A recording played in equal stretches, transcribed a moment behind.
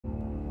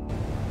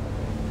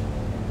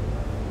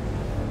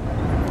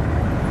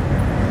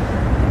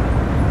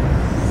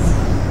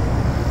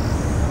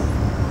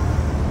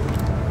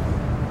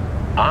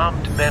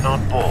men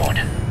on board.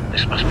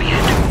 This must be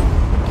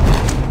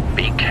it.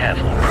 Be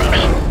careful,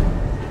 Bruce.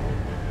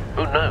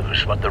 Who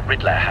knows what the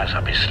Riddler has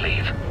up his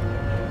sleeve?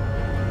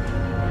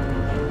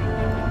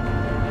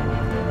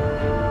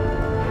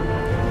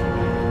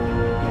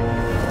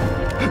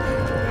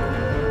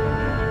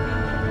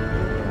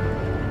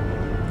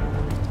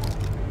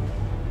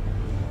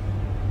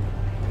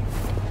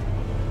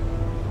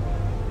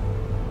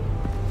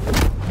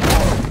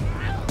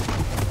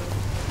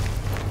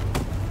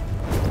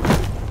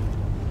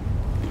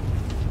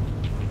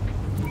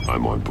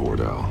 I'm on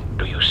board, Al.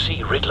 Do you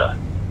see Riddler?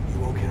 You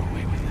won't get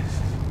away with this.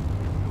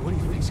 What do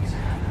you think's gonna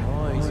happen?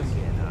 Oh,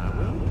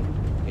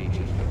 he's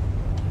Agent.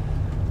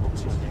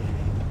 What's his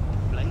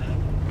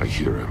name? I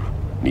hear him.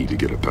 Need to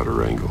get a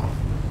better angle.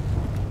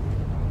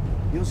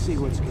 You'll see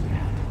what's gonna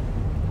happen.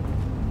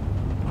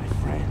 My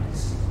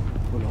friends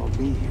will all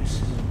be here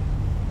soon.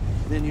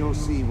 Then you'll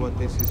see what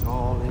this is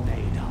all in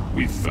aid of.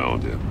 We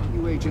found him.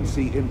 You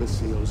agency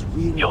imbeciles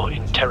really... Your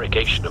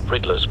interrogation of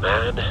Riddler's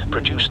man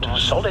produced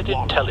solid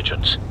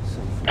intelligence.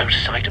 No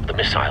sight of the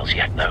missiles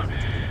yet, though.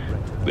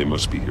 They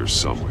must be here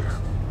somewhere.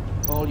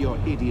 All your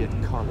idiot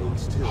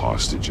colleagues, too.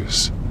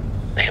 Hostages.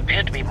 They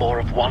appear to be more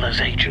of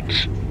Waller's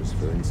agents.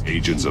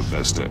 Agents of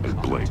Vesta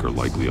and Blank are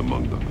likely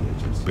among them,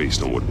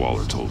 based on what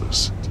Waller told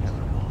us.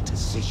 Terrible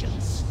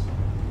decisions.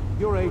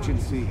 Your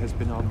agency has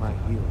been on my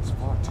heels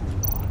far too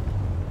long.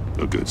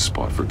 A good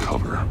spot for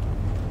cover.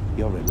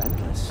 You're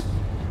relentless.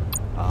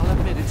 I'll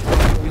admit it's going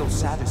to feel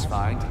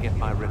satisfying to get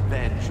my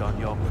revenge on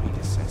your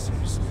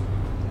predecessors.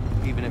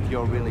 Even if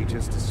you're really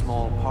just a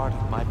small part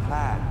of my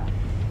plan.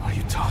 What are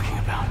you talking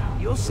about?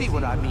 You'll see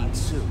what I mean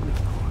soon, of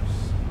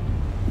course.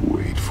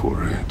 Wait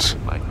for it. You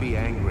might be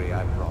angry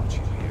I brought you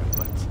here,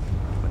 but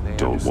when they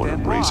Don't want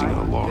him raising an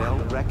understand why, alarm.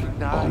 they'll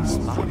recognize I'll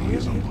move my when he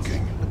isn't brilliance.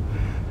 looking.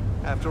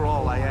 After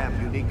all, I am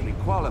uniquely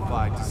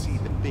qualified to see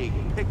the big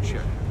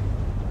picture.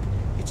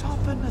 It's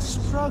often a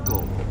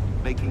struggle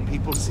making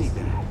people see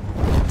that.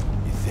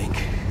 You think?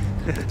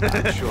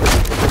 I'm sure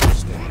you can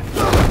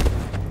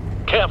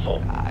understand.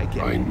 Careful. I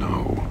get I it.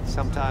 know.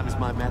 Sometimes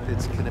my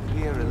methods can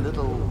appear a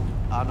little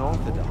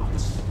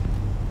unorthodox.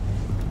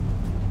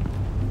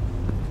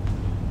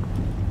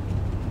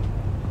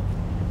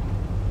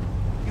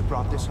 You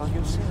brought this on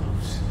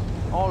yourselves.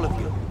 All of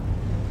you.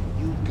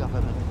 You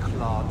government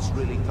clods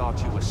really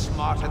thought you were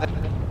smarter than...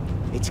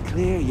 It's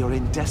clear you're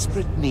in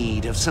desperate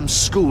need of some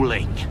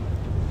schooling.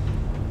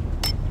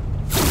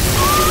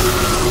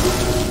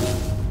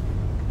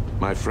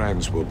 My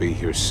friends will be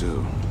here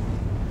soon.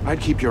 I'd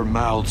keep your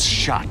mouths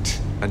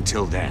shut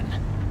until then.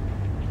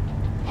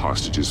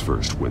 Hostages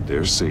first. When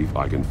they're safe,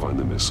 I can find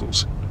the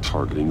missiles.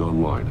 Targeting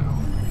online now.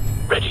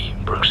 Ready,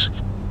 Bruce.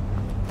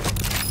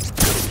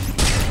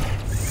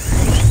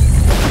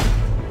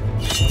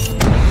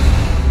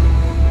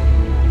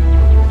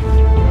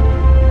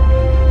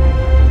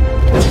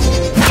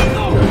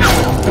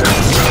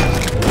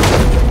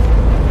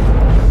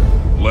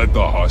 Let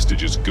the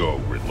hostages go,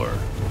 Riddler.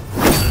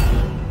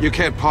 You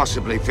can't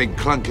possibly think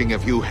clunking a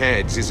few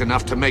heads is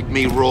enough to make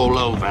me roll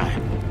over.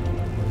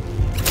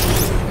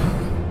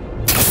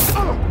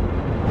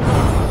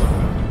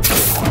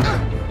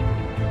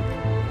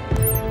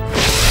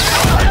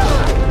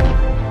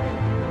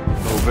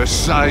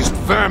 Oversized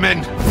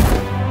vermin!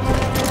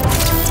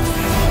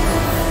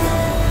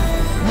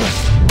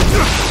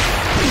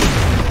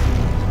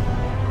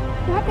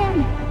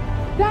 Batman!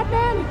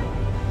 Batman!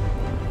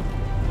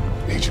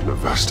 Agent of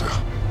Vesta.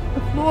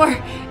 The floor,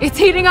 it's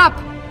heating up!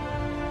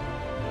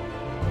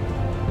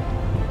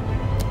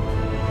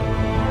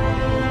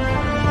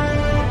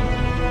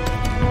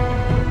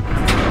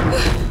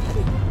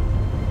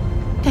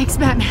 Thanks,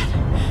 Batman.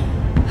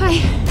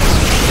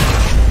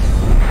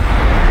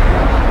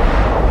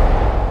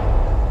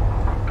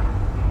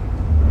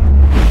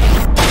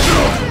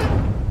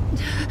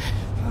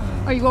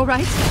 Are you all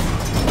right?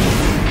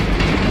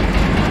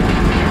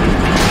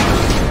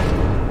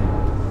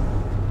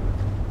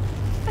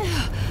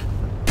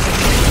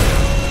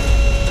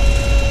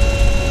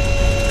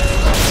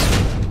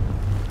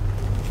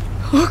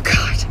 Oh,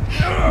 God.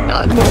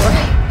 Not more.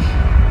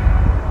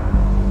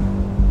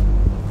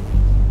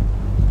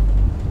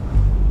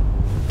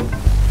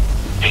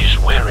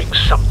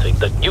 Something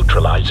that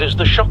neutralizes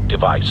the shock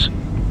device.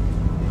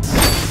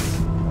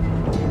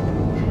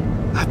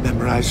 I've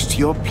memorized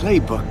your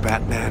playbook,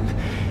 Batman.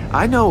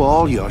 I know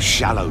all your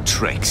shallow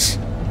tricks.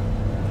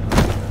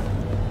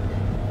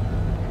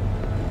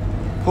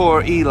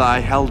 Poor Eli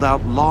held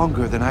out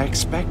longer than I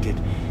expected,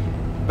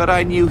 but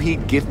I knew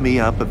he'd give me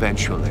up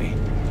eventually.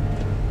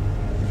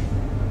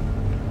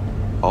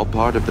 All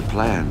part of the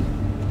plan.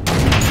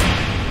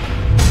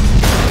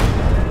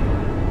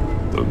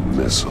 The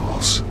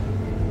missiles.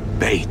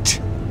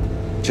 Bait.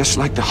 Just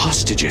like the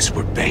hostages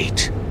were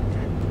bait.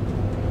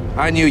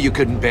 I knew you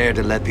couldn't bear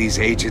to let these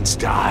agents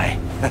die.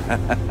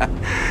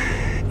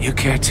 You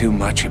care too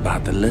much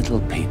about the little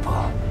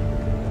people.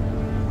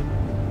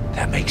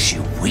 That makes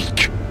you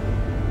weak.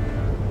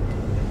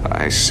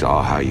 I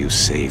saw how you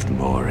saved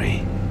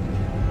Maury.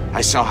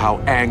 I saw how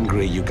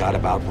angry you got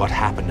about what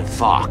happened to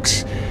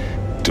Fox.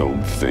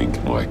 Don't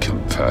think my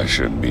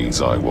compassion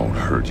means I won't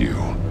hurt you.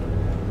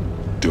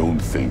 Don't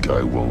think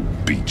I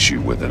won't beat you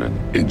within an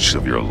inch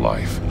of your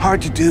life.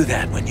 Hard to do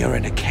that when you're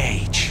in a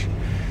cage.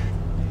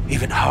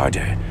 Even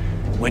harder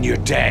when you're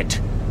dead.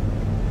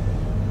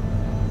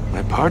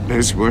 My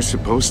partners were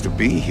supposed to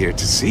be here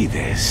to see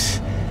this.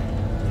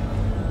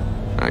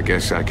 I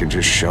guess I can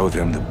just show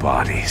them the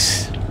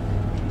bodies.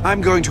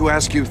 I'm going to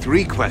ask you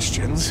 3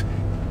 questions.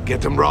 Get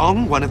them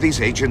wrong, one of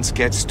these agents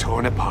gets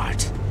torn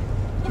apart.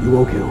 You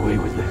won't get away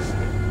with this.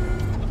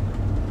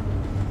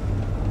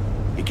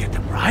 You get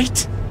them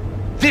right,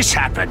 this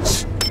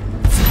happens!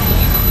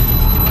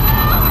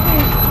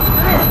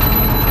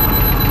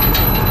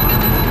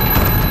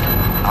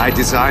 I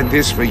designed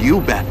this for you,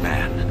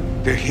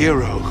 Batman. The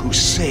hero who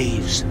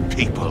saves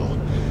people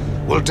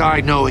will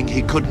die knowing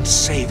he couldn't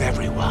save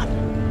everyone.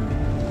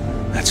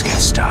 Let's get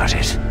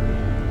started.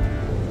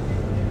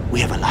 We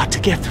have a lot to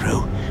get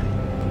through.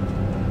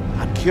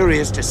 I'm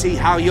curious to see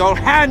how you'll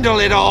handle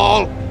it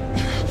all!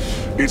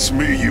 It's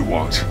me you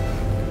want,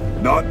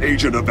 not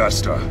Agent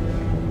Avesta.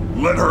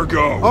 Let her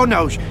go! Oh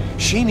no,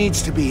 she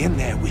needs to be in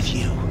there with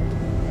you.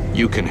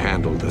 You can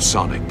handle the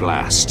sonic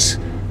blasts.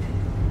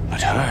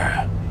 But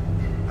her...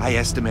 I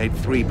estimate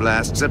 3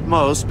 blasts at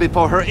most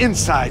before her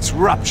insides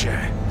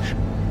rupture.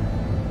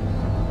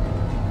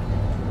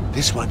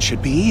 This one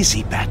should be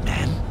easy,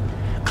 Batman.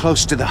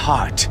 Close to the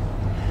heart.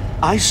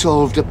 I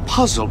solved a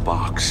puzzle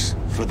box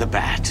for the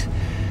Bat.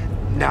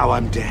 Now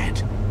I'm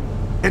dead.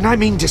 And I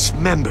mean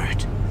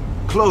dismembered.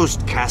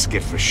 Closed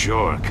casket for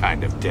sure,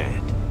 kind of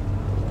dead.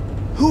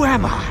 Who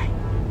am I?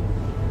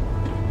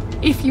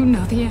 If you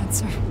know the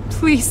answer,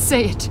 please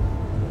say it.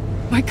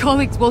 My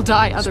colleagues will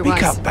die otherwise.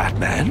 Speak up,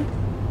 Batman.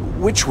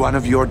 Which one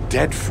of your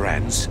dead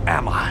friends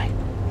am I?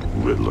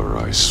 Riddler,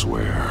 I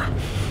swear.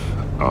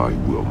 I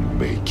will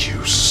make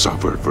you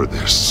suffer for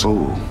this.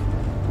 Oh,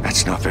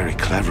 that's not very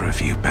clever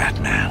of you,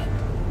 Batman.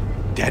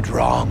 Dead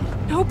wrong.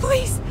 No,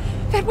 please!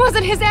 That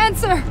wasn't his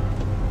answer!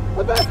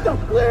 Avesta,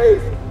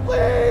 please!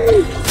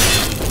 Please!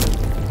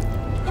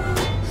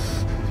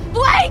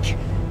 Blake!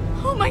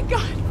 Oh my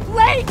god,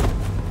 Blake!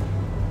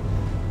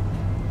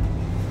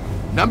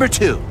 Number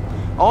 2.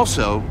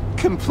 Also,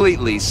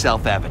 completely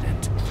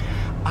self-evident.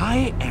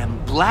 I am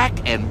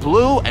black and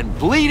blue and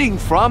bleeding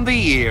from the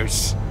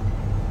ears.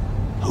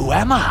 Who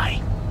am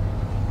I?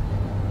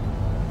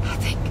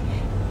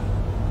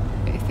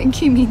 I think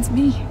he means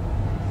me.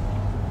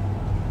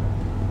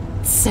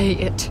 Say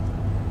it.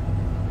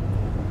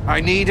 I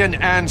need an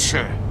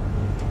answer.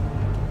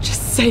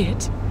 Just say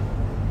it.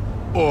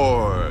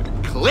 Or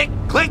click,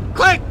 click,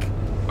 click!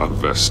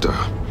 Avesta.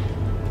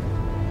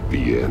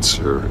 The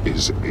answer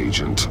is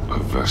Agent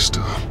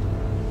Avesta.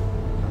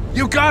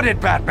 You got it,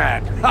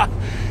 Batman! Ha!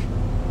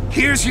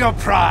 Here's your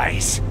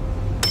prize!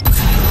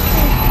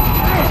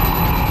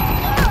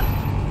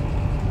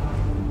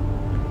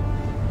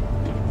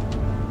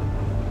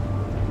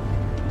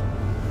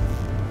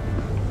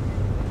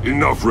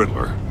 Enough,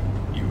 Riddler.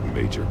 You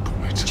made your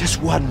point.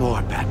 Just one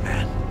more,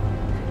 Batman.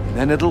 And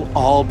then it'll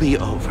all be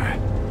over.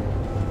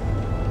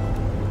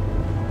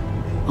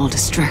 I'll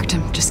distract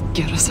him. Just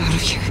get us out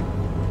of here.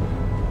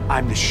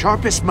 I'm the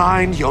sharpest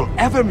mind you'll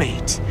ever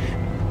meet.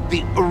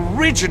 The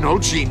original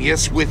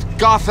genius with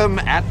Gotham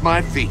at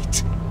my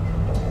feet.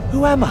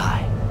 Who am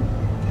I?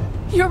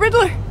 You're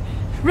Riddler!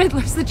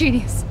 Riddler's the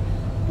genius.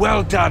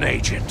 Well done,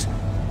 Agent.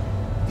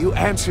 You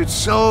answered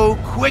so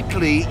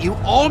quickly, you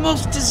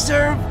almost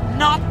deserve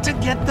not to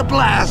get the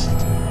blast.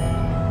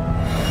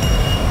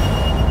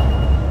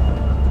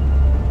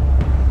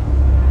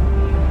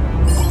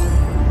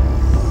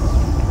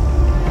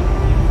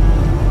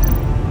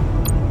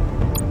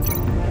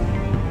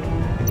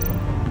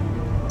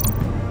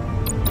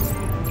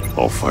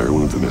 I'll fire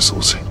one of the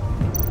missiles.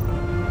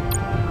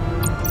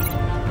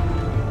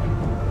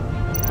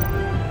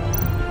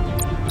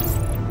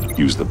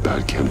 Use the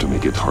Batcam to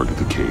make it target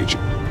the cage.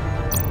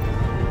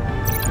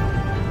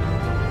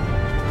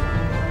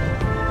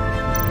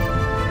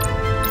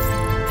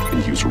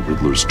 And use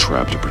Riddler's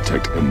trap to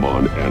protect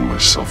Iman and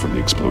myself from the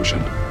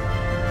explosion.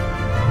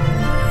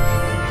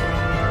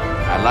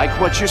 I like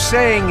what you're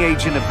saying,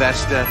 Agent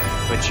Avesta,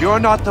 but you're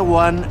not the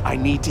one I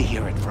need to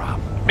hear it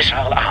from.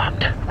 Missile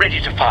armed, ready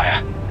to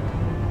fire.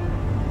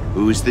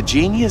 Who's the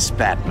genius,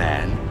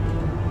 Batman?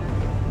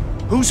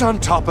 Who's on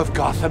top of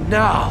Gotham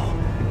now?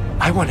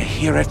 I want to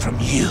hear it from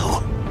you.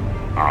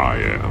 I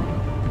am.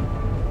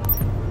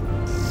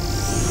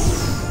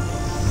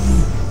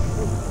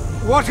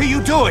 What are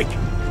you doing?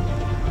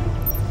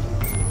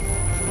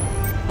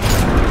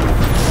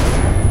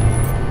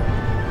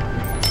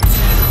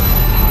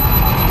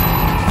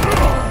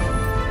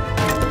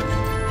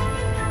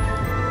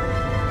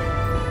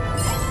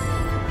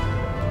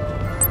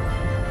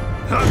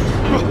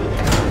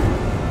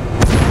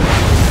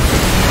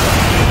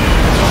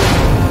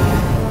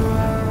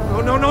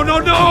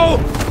 No!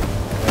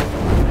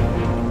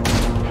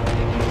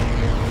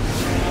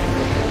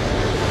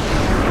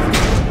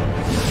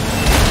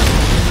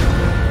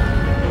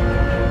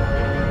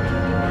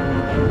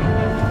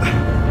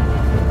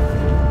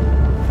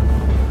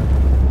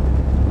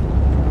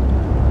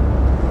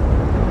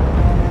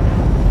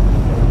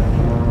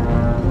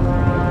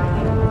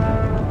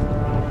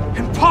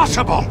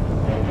 impossible!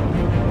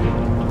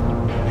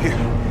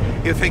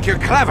 You think you're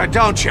clever,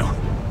 don't you?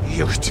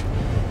 You...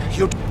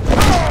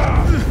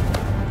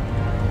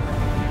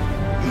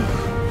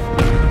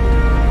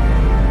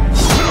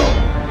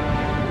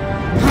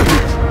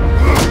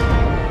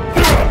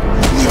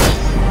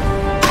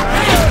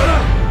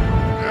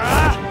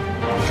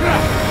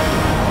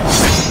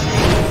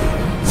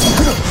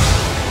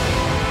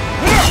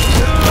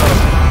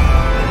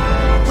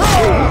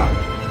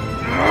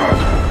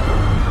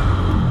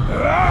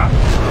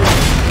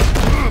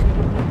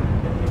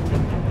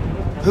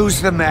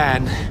 Who's the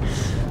man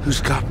who's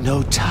got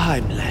no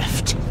time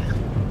left?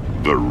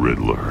 The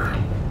Riddler.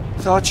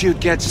 Thought you'd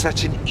get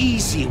such an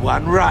easy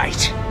one right.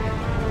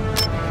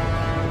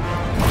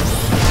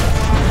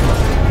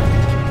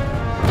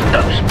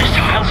 Those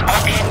missiles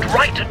are aimed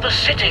right at the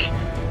city.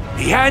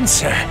 The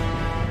answer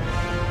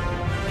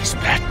is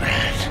Batman.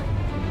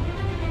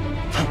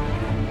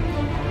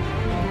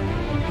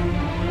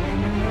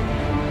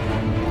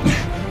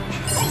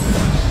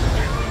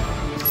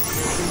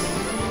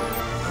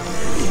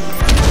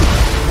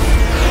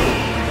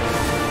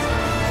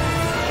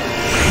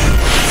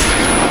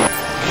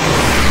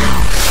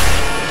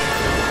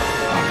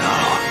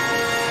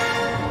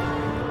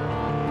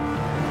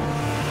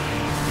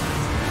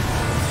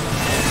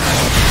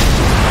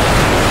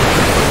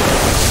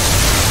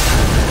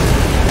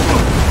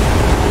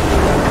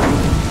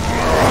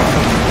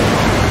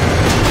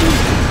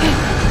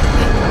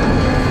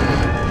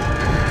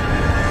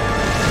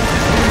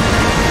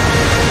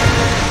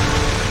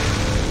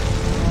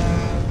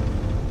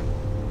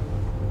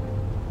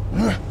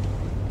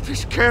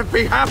 This can't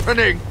be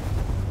happening!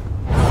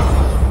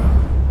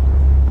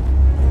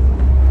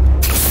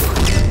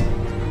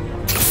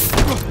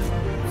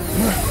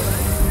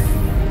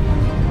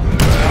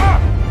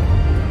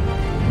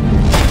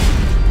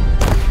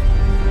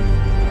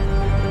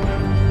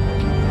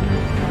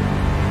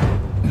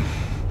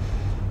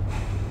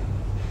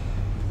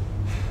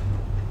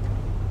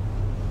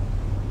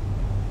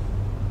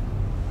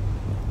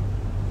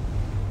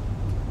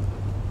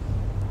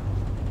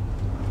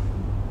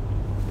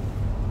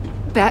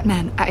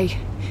 Batman,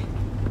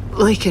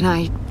 Lake and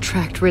I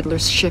tracked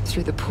Riddler's ship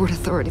through the Port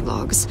Authority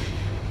logs.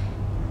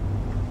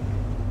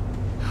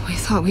 We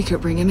thought we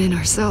could bring him in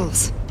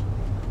ourselves.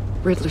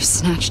 Riddler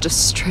snatched us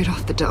straight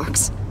off the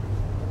docks.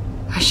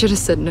 I should have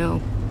said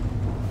no.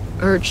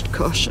 Urged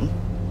caution.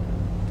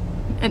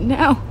 And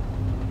now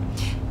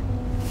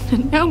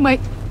my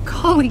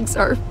colleagues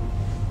are...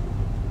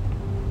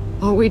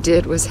 All we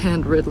did was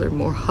hand Riddler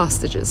more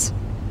hostages.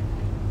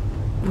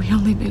 We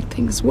only made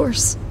things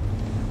worse.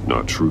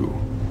 Not true.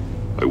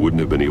 I wouldn't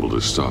have been able to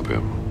stop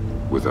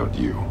him without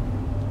you.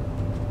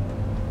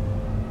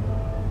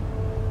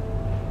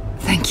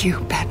 Thank you,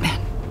 Batman.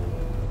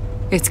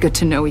 It's good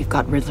to know we've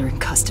got Riddler in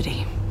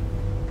custody.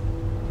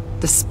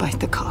 Despite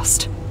the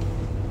cost.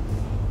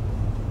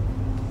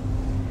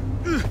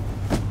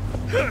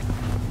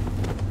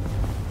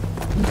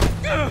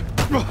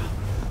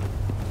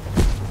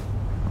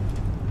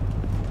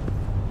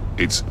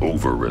 It's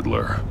over,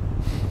 Riddler.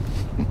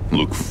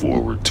 Look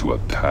forward to a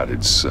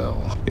padded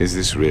cell. Is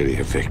this really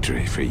a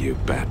victory for you,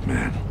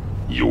 Batman?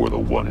 You're the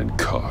one in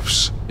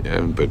cuffs.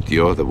 Yeah, but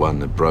you're the one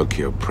that broke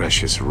your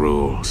precious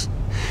rules.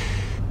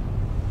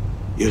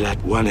 You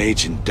let one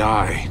agent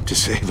die to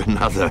save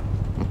another.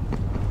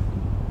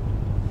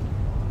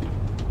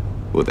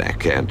 Well, that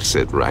can't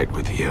sit right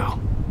with you.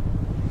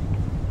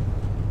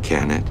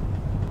 Can it?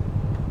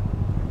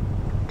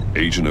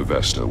 Agent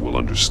Avesta will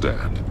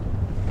understand.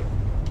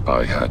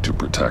 I had to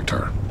protect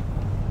her.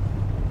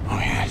 Oh,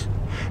 yes.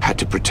 Had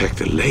to protect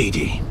the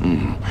lady.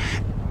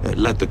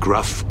 Let the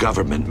gruff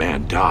government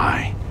man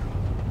die.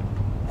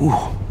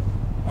 Ooh,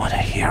 what a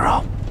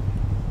hero.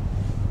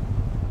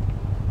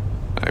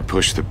 I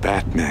pushed the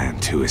Batman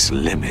to his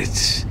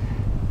limits.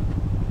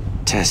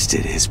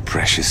 Tested his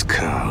precious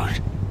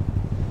code.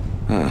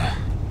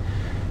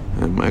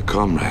 And my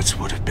comrades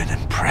would have been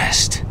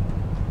impressed.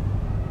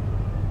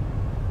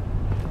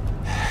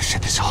 I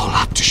set this all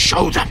up to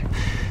show them.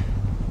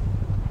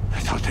 I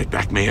thought they'd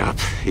back me up,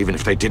 even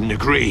if they didn't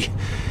agree.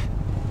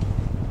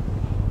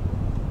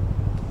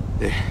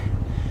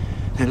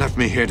 They left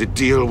me here to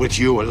deal with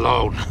you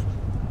alone.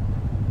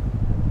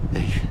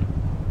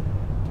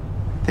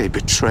 They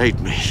betrayed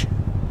me.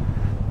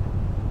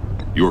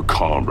 Your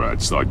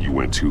comrades thought you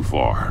went too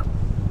far.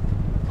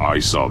 I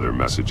saw their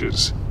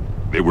messages.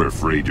 They were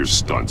afraid your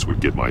stunts would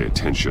get my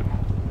attention.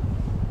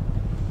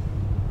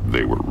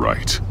 They were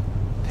right.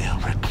 They'll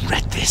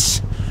regret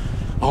this.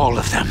 All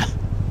of them.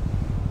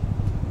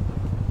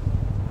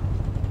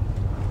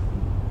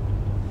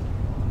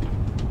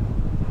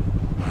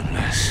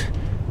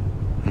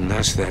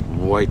 Unless that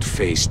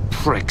white-faced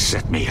prick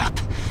set me up.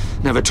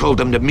 Never told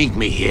them to meet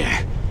me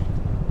here.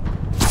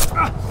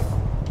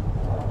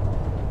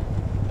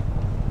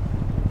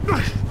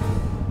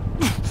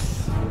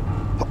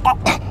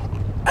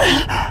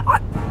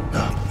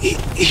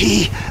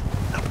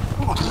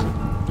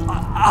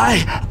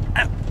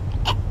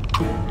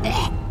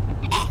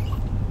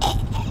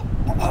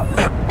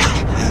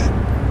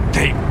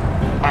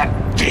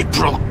 They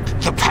broke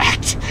the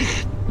pact.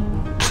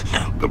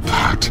 The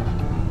pact?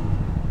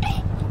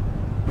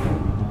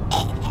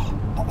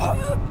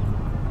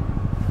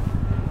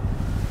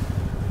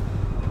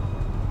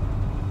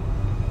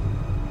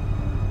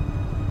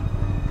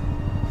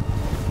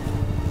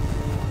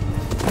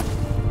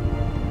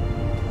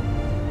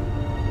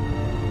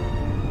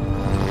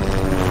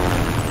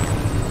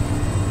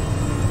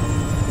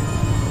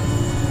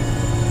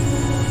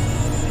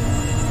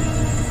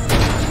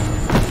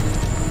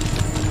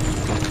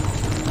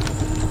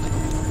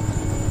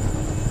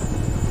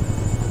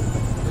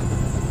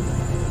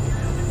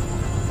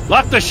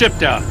 Lock the ship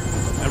down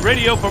and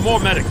radio for more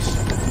medics.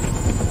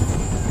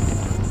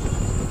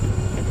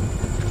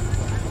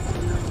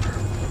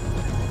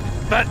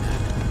 But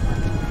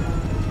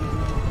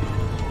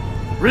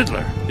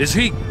Riddler, is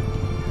he?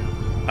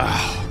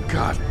 Oh,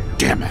 God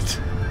damn it.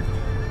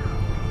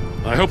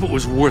 I hope it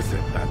was worth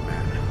it,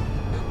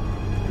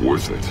 Batman.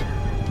 Worth it?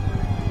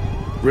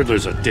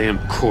 Riddler's a damn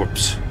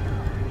corpse.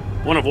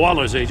 One of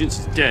Waller's agents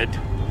is dead.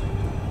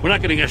 We're not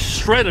getting a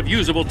shred of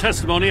usable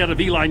testimony out of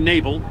Eli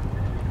Nabel.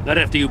 Not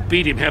after you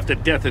beat him half to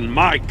death in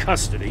my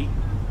custody.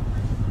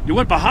 You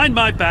went behind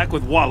my back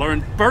with Waller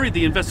and buried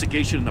the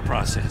investigation in the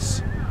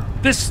process.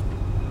 This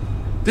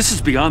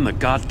is beyond the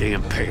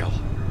goddamn pale.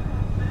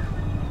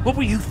 What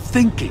were you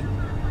thinking?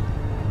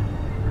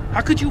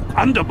 How could you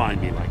undermine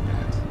me like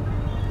that?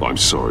 I'm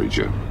sorry,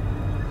 Jim.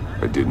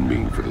 I didn't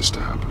mean for this to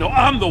happen. No,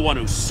 I'm the one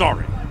who's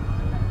sorry.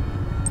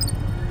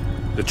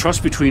 The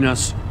trust between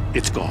us,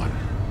 it's gone.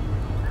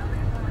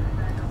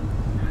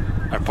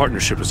 Our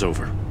partnership is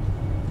over.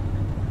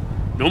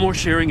 No more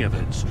sharing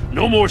evidence.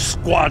 No more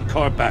squad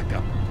car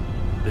backup.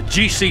 The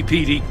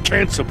GCPD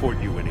can't support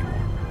you anymore.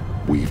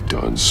 We've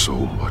done so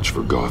much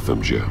for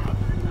Gotham, Jim.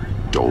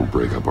 Don't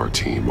break up our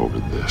team over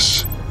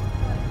this.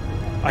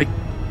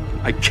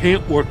 I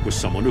can't work with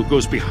someone who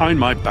goes behind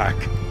my back.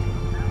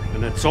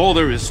 And that's all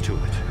there is to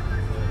it.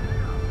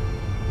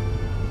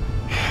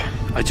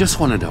 I just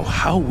want to know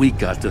how we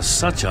got to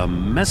such a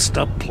messed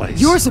up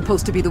place. You're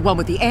supposed to be the one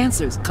with the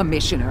answers,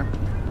 Commissioner.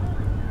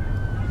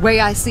 Way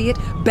I see it,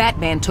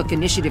 Batman took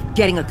initiative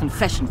getting a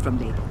confession from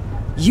Nabel.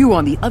 You,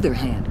 on the other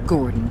hand,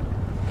 Gordon,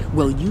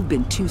 well, you've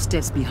been 2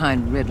 steps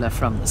behind Riddler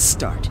from the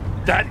start.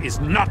 That is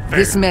not fair.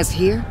 This mess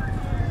here,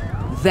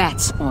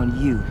 that's on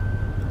you.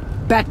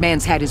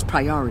 Batman's had his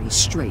priorities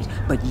straight,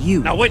 but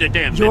you... Now wait a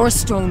damn minute. Your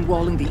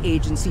stonewalling the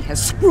agency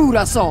has screwed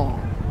us all.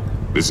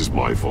 This is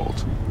my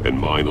fault, and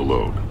mine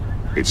alone.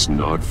 It's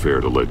not fair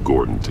to let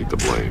Gordon take the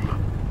blame.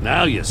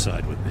 Now you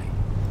side with me.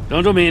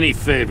 Don't do me any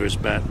favors,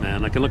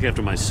 Batman. I can look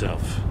after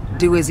myself.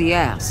 Do as he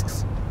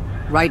asks.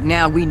 Right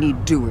now, we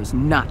need doers,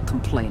 not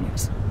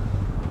complainers.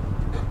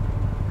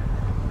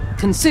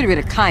 Consider it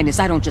a kindness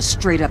I don't just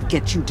straight up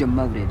get you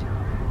demoted.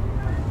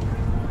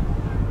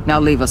 Now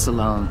leave us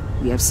alone.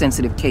 We have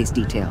sensitive case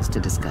details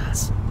to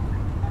discuss.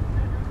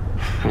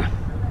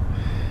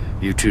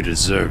 You two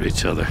deserve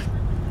each other.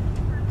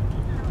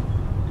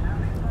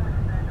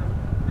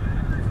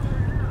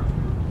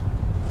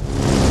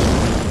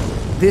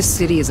 This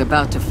city is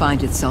about to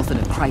find itself in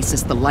a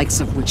crisis the likes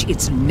of which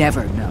it's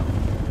never known.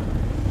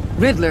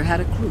 Riddler had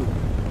a crew.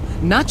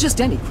 Not just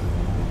any crew.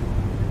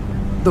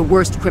 The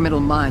worst criminal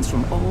minds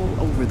from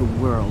all over the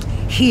world,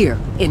 here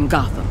in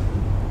Gotham.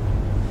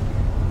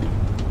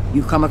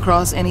 You come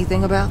across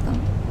anything about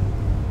them?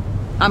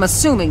 I'm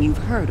assuming you've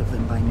heard of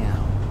them by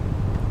now.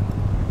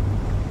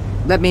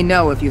 Let me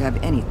know if you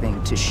have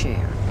anything to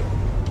share.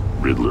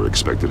 Riddler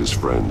expected his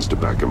friends to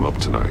back him up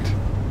tonight.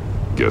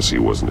 Guess he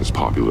wasn't as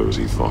popular as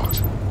he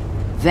thought.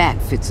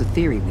 That fits a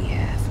theory we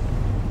have.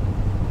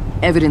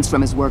 Evidence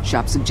from his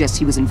workshop suggests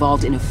he was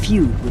involved in a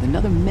feud with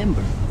another member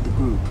of the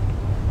group.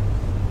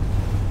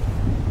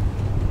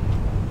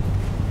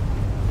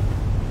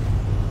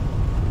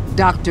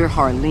 Dr.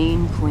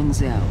 Harleen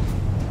Quinzel,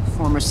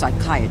 former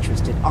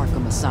psychiatrist at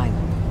Arkham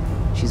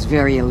Asylum. She's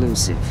very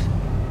elusive.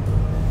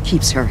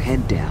 Keeps her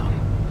head down.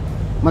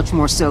 Much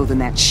more so than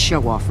that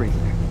show-off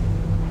Riddler.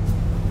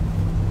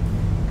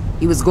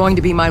 He was going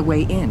to be my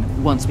way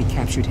in once we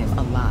captured him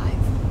alive.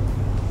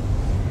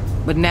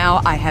 But now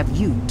I have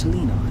you to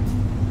lean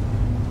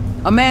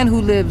on. A man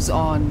who lives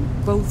on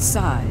both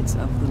sides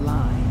of the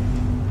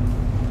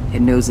line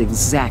and knows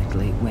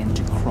exactly when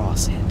to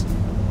cross it.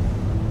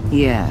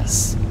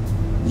 Yes,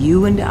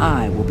 you and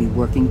I will be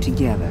working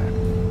together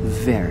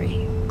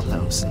very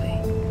closely.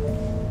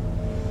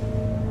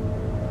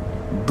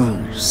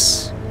 Bruce.